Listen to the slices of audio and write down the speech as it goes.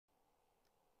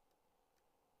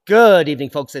Good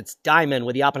evening, folks. It's Diamond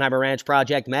with the Oppenheimer Ranch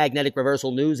Project, Magnetic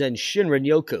Reversal News, and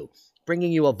Shinrin-yoku,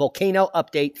 bringing you a volcano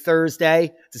update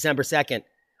Thursday, December 2nd,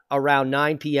 around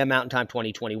 9 p.m. Mountain Time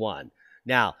 2021.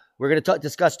 Now, we're going to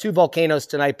discuss two volcanoes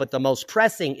tonight, but the most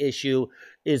pressing issue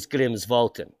is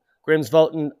Grimsvötn.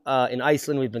 Grimsvötn in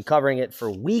Iceland, we've been covering it for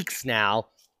weeks now,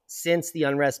 since the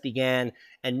unrest began,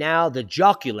 and now the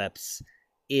Jökulhlaups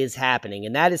is happening,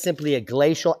 and that is simply a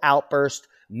glacial outburst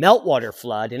meltwater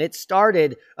flood, and it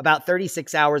started about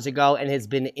 36 hours ago and has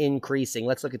been increasing.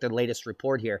 Let's look at the latest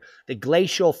report here. The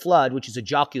glacial flood, which is a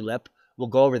Jökulhlaup, we'll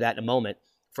go over that in a moment,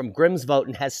 from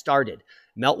Grimsvötn has started.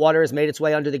 Meltwater has made its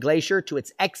way under the glacier to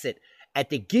its exit at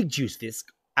the Grimsvötn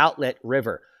outlet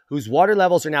river, whose water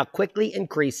levels are now quickly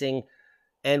increasing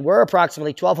and were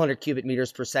approximately 1,200 cubic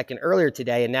meters per second earlier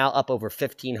today and now up over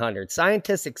 1,500.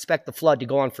 Scientists expect the flood to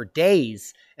go on for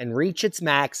days and reach its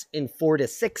max in 4 to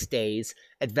 6 days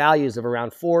at values of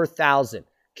around 4,000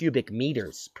 cubic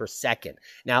meters per second.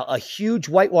 Now, a huge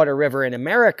whitewater river in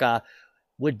America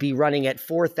would be running at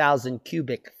 4,000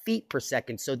 cubic feet per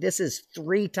second. So this is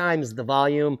 3 times the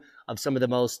volume of some of the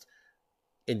most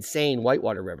insane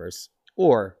whitewater rivers,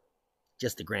 or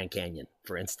just the Grand Canyon,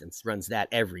 for instance, runs that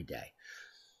every day.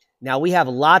 Now, we have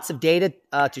lots of data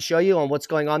to show you on what's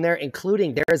going on there,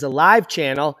 including there is a live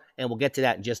channel, and we'll get to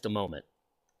that in just a moment.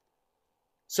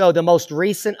 So the most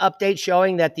recent update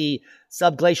showing that the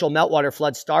subglacial meltwater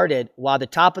flood started while the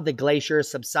top of the glacier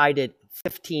subsided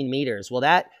 15 meters. Well,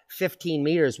 that 15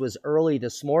 meters was early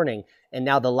this morning, and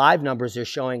now the live numbers are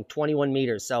showing 21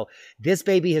 meters. So this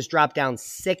baby has dropped down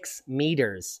 6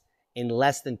 meters in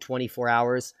less than 24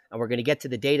 hours, and we're going to get to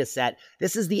the data set.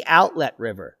 This is the outlet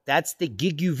river. That's the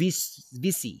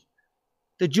Giguvisi,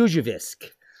 the Jujuvisk.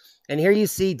 And here you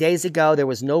see days ago there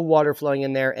was no water flowing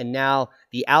in there, and now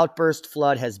the outburst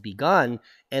flood has begun,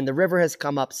 and the river has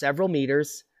come up several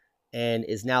meters and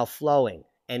is now flowing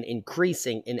and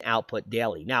increasing in output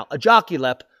daily. Now, a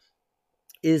Jökulhlaup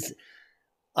is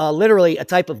literally a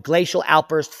type of glacial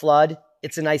outburst flood.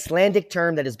 It's an Icelandic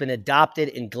term that has been adopted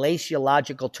in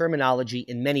glaciological terminology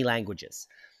in many languages.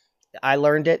 I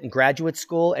learned it in graduate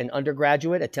school and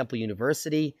undergraduate at Temple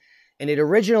University, and it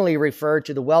originally referred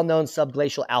to the well-known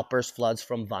subglacial outburst floods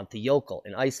from Vatnajökull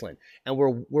in Iceland. And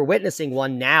we're witnessing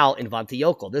one now in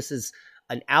Vatnajökull. This is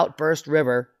an outburst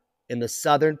river in the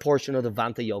southern portion of the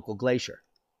Vatnajökull Glacier,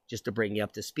 just to bring you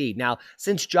up to speed. Now,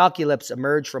 since Jökulhlaups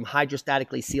emerge from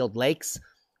hydrostatically sealed lakes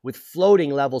with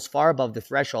floating levels far above the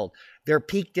threshold, their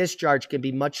peak discharge can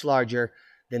be much larger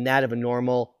than that of a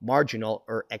normal marginal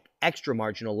or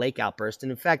extra-marginal lake outburst.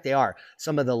 And in fact, they are.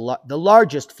 Some of the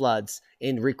largest floods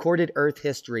in recorded Earth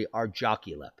history are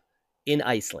Jökulhlaup in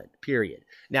Iceland, period.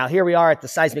 Now, here we are at the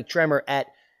seismic tremor at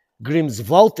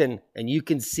Grimsvötn, and you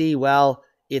can see, well,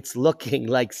 it's looking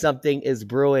like something is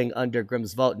brewing under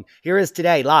Grimsvötn. Here is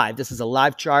today, live. This is a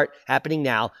live chart happening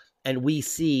now, and we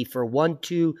see for 1,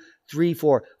 2, 3,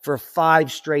 4, for 5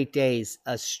 straight days,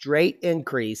 a straight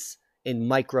increase in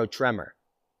micro tremor.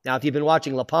 Now, if you've been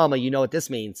watching La Palma, you know what this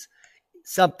means.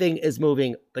 Something is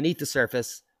moving beneath the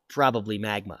surface, probably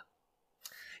magma.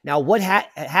 Now, what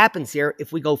happens here,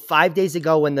 if we go 5 days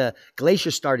ago when the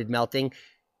glacier started melting,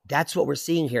 that's what we're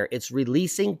seeing here. It's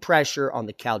releasing pressure on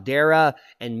the caldera,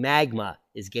 and magma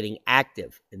is getting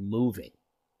active and moving.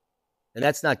 And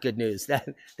that's not good news.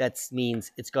 That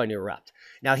means it's going to erupt.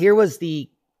 Now, here was the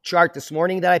chart this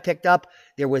morning that I picked up.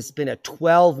 There was been a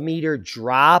 12-meter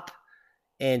drop,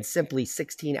 and simply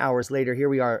 16 hours later, here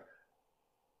we are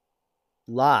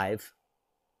live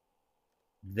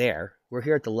there. We're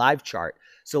here at the live chart.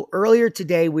 So earlier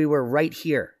today, we were right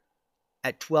here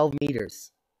at 12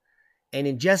 meters. And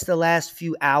in just the last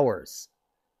few hours,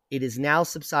 it is now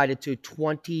subsided to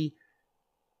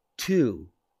 22,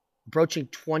 approaching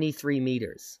 23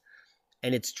 meters.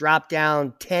 And it's dropped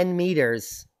down 10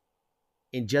 meters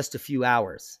in just a few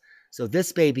hours. So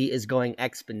this baby is going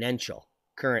exponential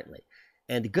currently.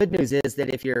 And the good news is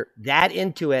that if you're that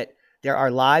into it, there are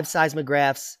live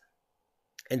seismographs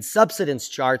and subsidence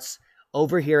charts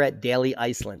over here at Daily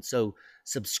Iceland. So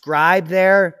subscribe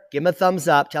there, give them a thumbs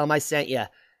up, tell them I sent you.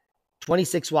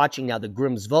 26 watching now, the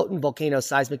Grimsvötn volcano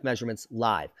seismic measurements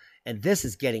live. And this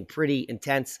is getting pretty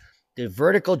intense. The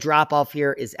vertical drop-off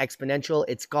here is exponential.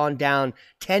 It's gone down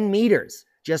 10 meters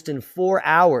just in 4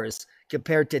 hours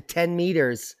compared to 10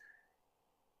 meters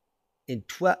in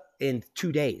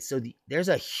 2 days. So there's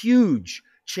a huge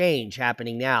change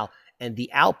happening now. And the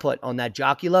output on that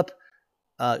Jökulhlaup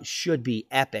should be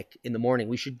epic in the morning.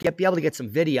 We should be able to get some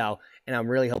video, and I'm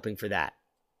really hoping for that.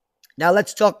 Now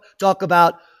let's talk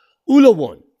about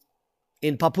Ulawun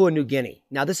in Papua New Guinea.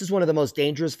 Now, this is one of the most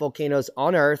dangerous volcanoes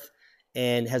on Earth,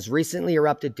 and has recently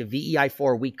erupted to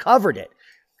VEI4. We covered it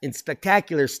in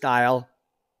spectacular style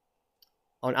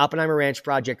on Oppenheimer Ranch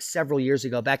Project several years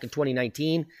ago, back in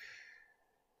 2019.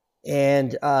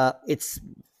 And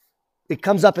it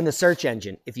comes up in the search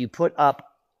engine. If you put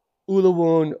up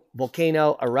Ulawun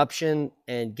Volcano eruption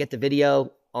and get the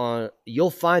video on,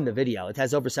 you'll find the video. It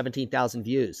has over 17,000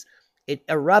 views. It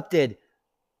erupted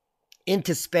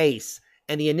into space,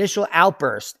 and the initial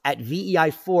outburst at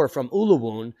VEI4 from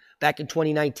Ulawun back in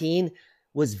 2019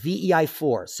 was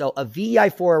VEI4. So a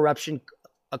VEI4 eruption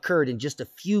occurred in just a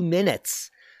few minutes,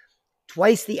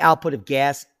 twice the output of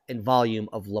gas and volume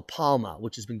of La Palma,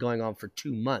 which has been going on for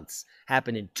 2 months,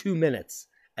 happened in 2 minutes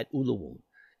at Ulawun.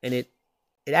 And it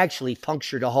actually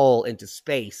punctured a hole into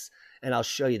space. And I'll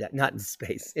show you that, not in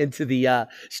space, into the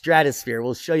stratosphere.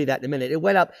 We'll show you that in a minute. It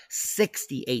went up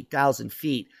 68,000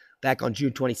 feet back on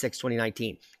June 26,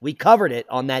 2019. We covered it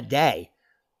on that day,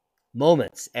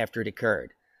 moments after it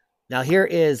occurred. Now, here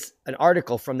is an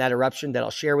article from that eruption that I'll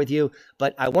share with you,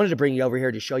 but I wanted to bring you over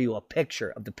here to show you a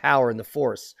picture of the power and the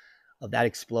force of that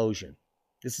explosion.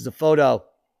 This is a photo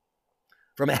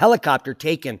from a helicopter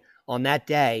taken on that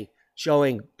day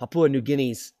showing Papua New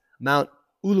Guinea's Mount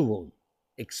Ulawun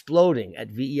exploding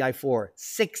at VEI4,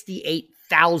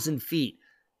 68,000 feet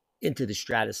into the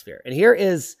stratosphere. And here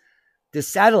is the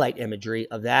satellite imagery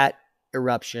of that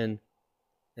eruption,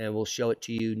 and we'll show it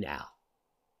to you now.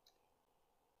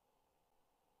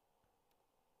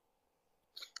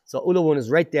 So Ulawun is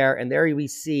right there, and there we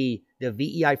see the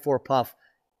VEI4 puff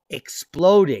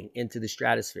exploding into the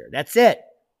stratosphere. That's it.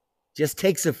 Just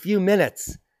takes a few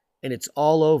minutes, and it's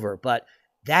all over. But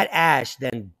that ash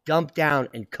then dumped down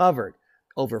and covered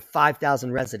over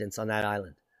 5,000 residents on that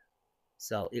island.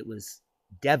 So it was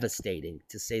devastating,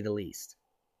 to say the least.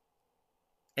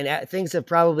 And things have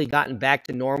probably gotten back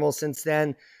to normal since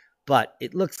then, but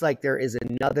it looks like there is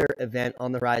another event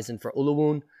on the horizon for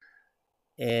Ulawun.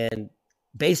 And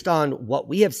based on what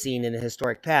we have seen in the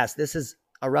historic past, this has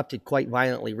erupted quite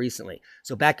violently recently.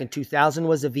 So back in 2000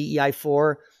 was a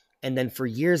VEI4, and then for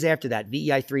years after that,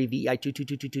 VEI3,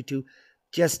 VEI2,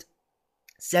 just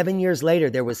 7 years later,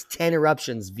 there was 10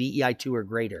 eruptions, VEI2 or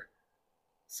greater.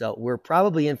 So we're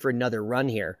probably in for another run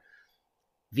here.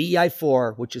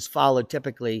 VEI4, which is followed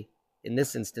typically in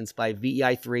this instance by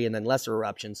VEI3 and then lesser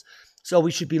eruptions. So we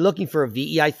should be looking for a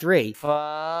VEI3.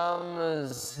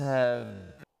 Farmers have...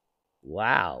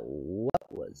 Wow, what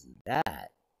was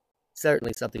that?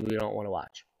 Certainly something we don't want to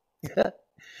watch.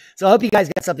 So I hope you guys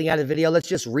got something out of the video. Let's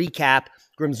just recap.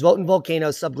 Grimsvötn volcano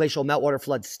subglacial meltwater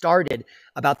flood started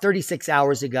about 36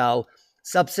 hours ago.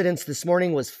 Subsidence this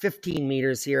morning was 15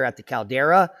 meters here at the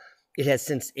caldera. It has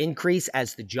since increased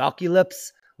as the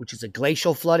Joculips, which is a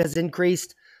glacial flood, has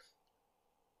increased.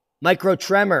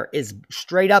 Microtremor is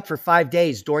straight up for 5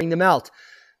 days during the melt.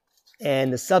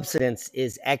 And the subsidence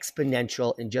is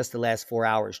exponential in just the last 4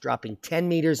 hours, dropping 10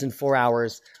 meters in 4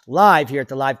 hours live here at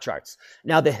the live charts.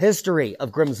 Now, the history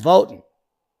of Grimsvötn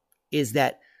is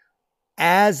that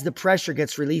as the pressure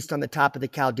gets released on the top of the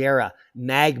caldera,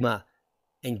 magma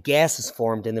and gas is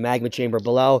formed in the magma chamber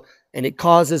below, and it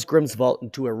causes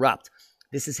Grimsvötn to erupt.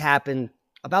 This has happened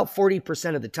about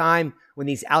 40% of the time when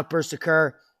these outbursts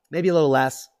occur, maybe a little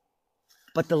less.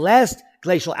 But the last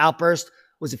glacial outburst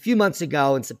was a few months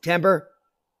ago in September,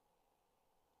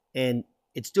 and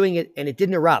it's doing it, and it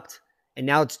didn't erupt, and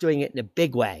now it's doing it in a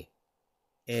big way.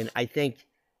 And I think,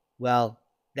 well,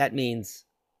 that means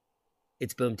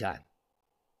it's boom time.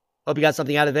 Hope you got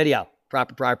something out of the video.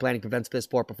 Proper prior planning prevents piss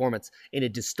poor performance in a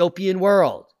dystopian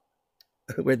world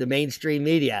where the mainstream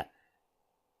media,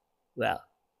 well,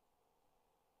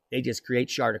 they just create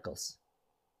sharticles.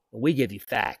 And we give you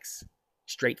facts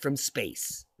straight from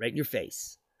space, right in your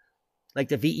face. Like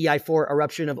the VEI4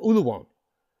 eruption of Ulawun,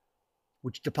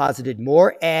 which deposited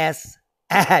more ash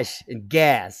and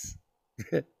gas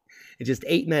in just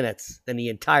 8 minutes than the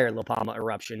entire La Palma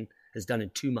eruption has done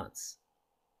in 2 months.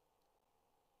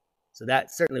 So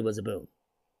that certainly was a boom.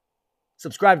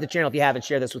 Subscribe to the channel if you haven't.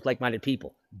 Share this with like-minded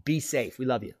people. Be safe. We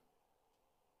love you.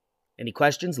 Any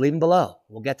questions? Leave them below.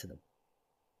 We'll get to them.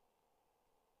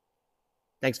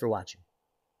 Thanks for watching.